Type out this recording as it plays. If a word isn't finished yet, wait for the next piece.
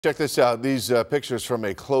Check this out. These pictures from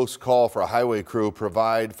a close call for a highway crew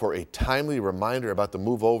provide for a timely reminder about the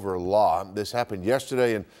move over law. This happened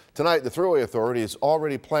yesterday, and tonight the Thruway Authority is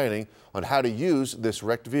already planning on how to use this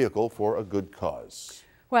wrecked vehicle for a good cause.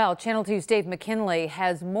 Well, Channel 2's Dave McKinley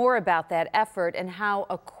has more about that effort and how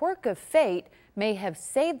a quirk of fate may have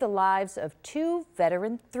saved the lives of two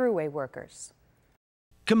veteran Thruway workers.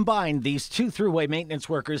 Combined, these two Thruway maintenance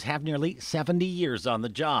workers have nearly 70 years on the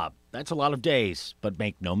job. That's a lot of days, but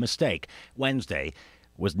make no mistake, Wednesday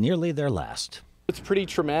was nearly their last. It's pretty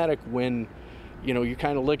traumatic when, you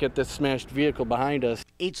kind of look at this smashed vehicle behind us.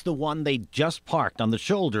 It's the one they just parked on the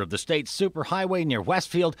shoulder of the state's superhighway near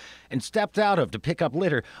Westfield and stepped out of to pick up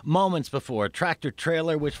litter moments before a tractor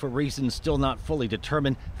trailer, which for reasons still not fully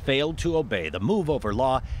determined, failed to obey the move-over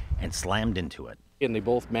law and slammed into it. And they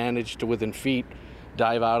both managed to, within feet,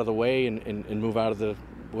 dive out of the way and move out of the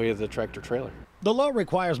way of the tractor trailer. The law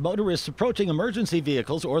requires motorists approaching emergency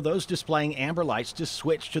vehicles or those displaying amber lights to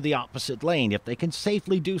switch to the opposite lane if they can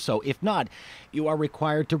safely do so. If not, you are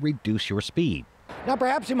required to reduce your speed. Now,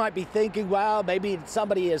 perhaps you might be thinking, well, maybe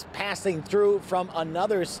somebody is passing through from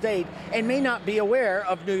another state and may not be aware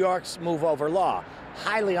of New York's move-over law.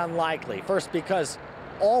 Highly unlikely. First, because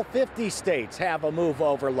all 50 states have a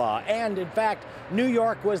move-over law, and in fact, New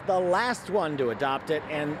York was the last one to adopt it,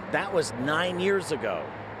 and that was 9 years ago.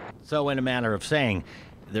 So in a manner of saying,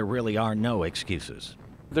 there really are no excuses.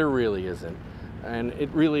 There really isn't, and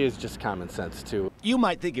it really is just common sense, too. You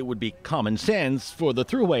might think it would be common sense for the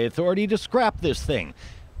Thruway Authority to scrap this thing,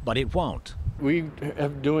 but it won't. We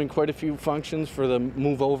have doing quite a few functions for the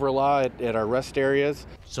move-over law at our rest areas.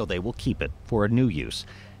 So they will keep it for a new use,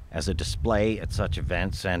 as a display at such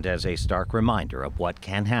events and as a stark reminder of what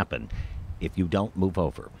can happen if you don't move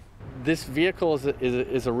over. This vehicle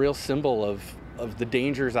is a real symbol of the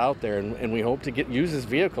dangers out there, and we hope to use this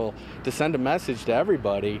vehicle to send a message to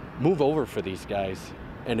everybody: move over for these guys.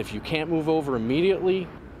 And if you can't move over immediately,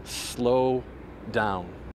 slow down.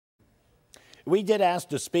 We did ask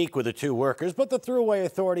to speak with the two workers, but the Thruway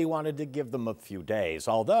Authority wanted to give them a few days.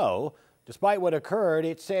 Although, despite what occurred,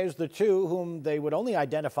 it says the two, whom they would only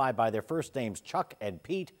identify by their first names, Chuck and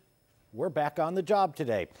Pete, were back on the job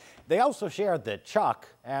today. They also shared that Chuck,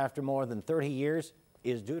 after more than 30 years,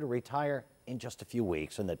 is due to retire in just a few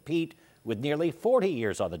weeks, and that Pete, with nearly 40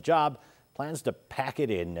 years on the job, plans to pack it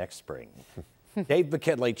in next spring. Dave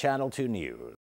McKinley, Channel 2 News.